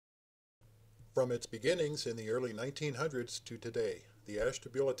From its beginnings in the early 1900s to today, the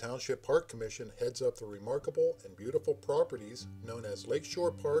Ashtabula Township Park Commission heads up the remarkable and beautiful properties known as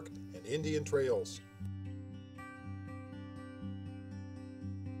Lakeshore Park and Indian Trails.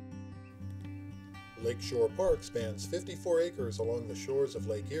 Lakeshore Park spans 54 acres along the shores of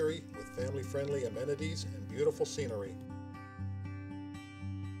Lake Erie with family-friendly amenities and beautiful scenery.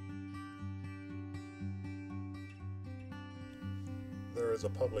 There is a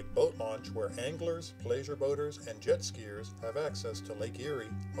public boat launch where anglers, pleasure boaters, and jet skiers have access to Lake Erie,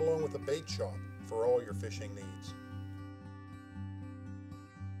 along with a bait shop for all your fishing needs.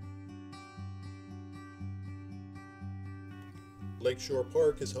 Lakeshore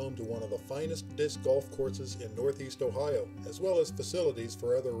Park is home to one of the finest disc golf courses in Northeast Ohio, as well as facilities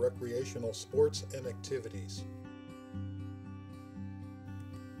for other recreational sports and activities.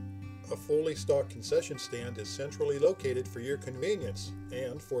 A fully stocked concession stand is centrally located for your convenience,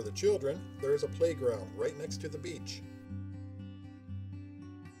 and for the children, there is a playground right next to the beach.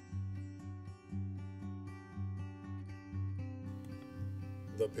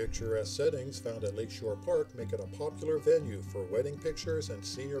 The picturesque settings found at Lakeshore Park make it a popular venue for wedding pictures and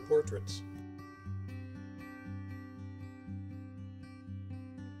senior portraits.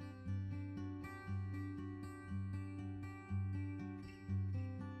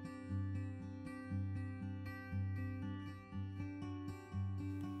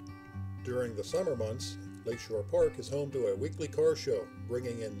 During the summer months, Lakeshore Park is home to a weekly car show,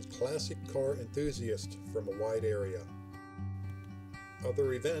 bringing in classic car enthusiasts from a wide area.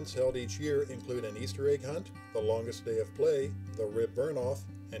 Other events held each year include an Easter egg hunt, the longest day of play, the Rib Burn-Off,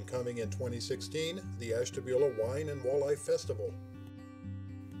 and coming in 2016, the Ashtabula Wine and Walleye Festival.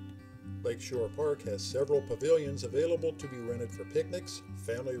 Lakeshore Park has several pavilions available to be rented for picnics,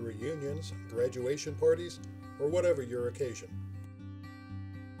 family reunions, graduation parties, or whatever your occasion.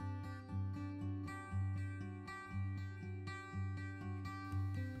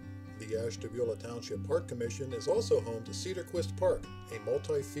 The Ashtabula Township Park Commission is also home to Cedarquist Park, a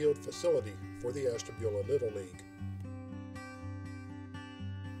multi-field facility for the Ashtabula Little League.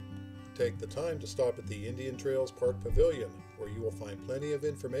 Take the time to stop at the Indian Trails Park Pavilion, where you will find plenty of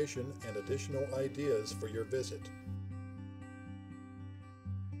information and additional ideas for your visit.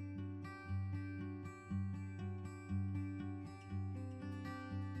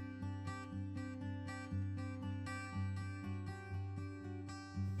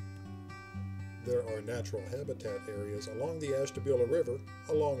 There are natural habitat areas along the Ashtabula River,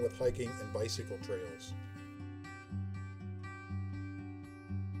 along with hiking and bicycle trails.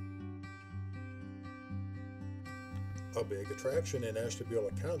 A big attraction in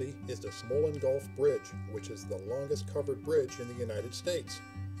Ashtabula County is the Smolin Gulf Bridge, which is the longest covered bridge in the United States.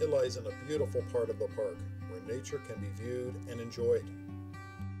 It lies in a beautiful part of the park, where nature can be viewed and enjoyed.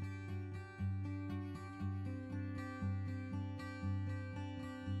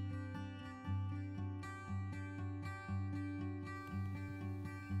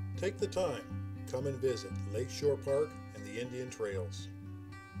 Take the time, come and visit Lakeshore Park and the Indian Trails.